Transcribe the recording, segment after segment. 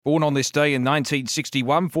Born on this day in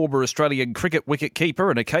 1961, former Australian cricket wicketkeeper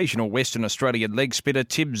and occasional Western Australian leg spinner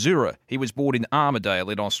Tim Zoehrer. He was born in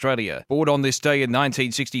Armidale in Australia. Born on this day in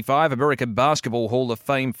 1965, American Basketball Hall of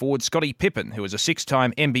Fame forward Scottie Pippen, who was a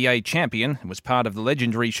six-time NBA champion and was part of the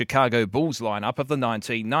legendary Chicago Bulls lineup of the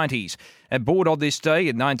 1990s. And born on this day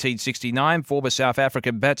in 1969, former South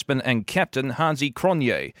African batsman and captain Hansie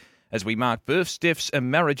Cronje. As we mark births, deaths and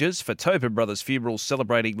marriages for Tobin Brothers Funerals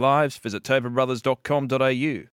Celebrating Lives, visit tobinbrothers.com.au.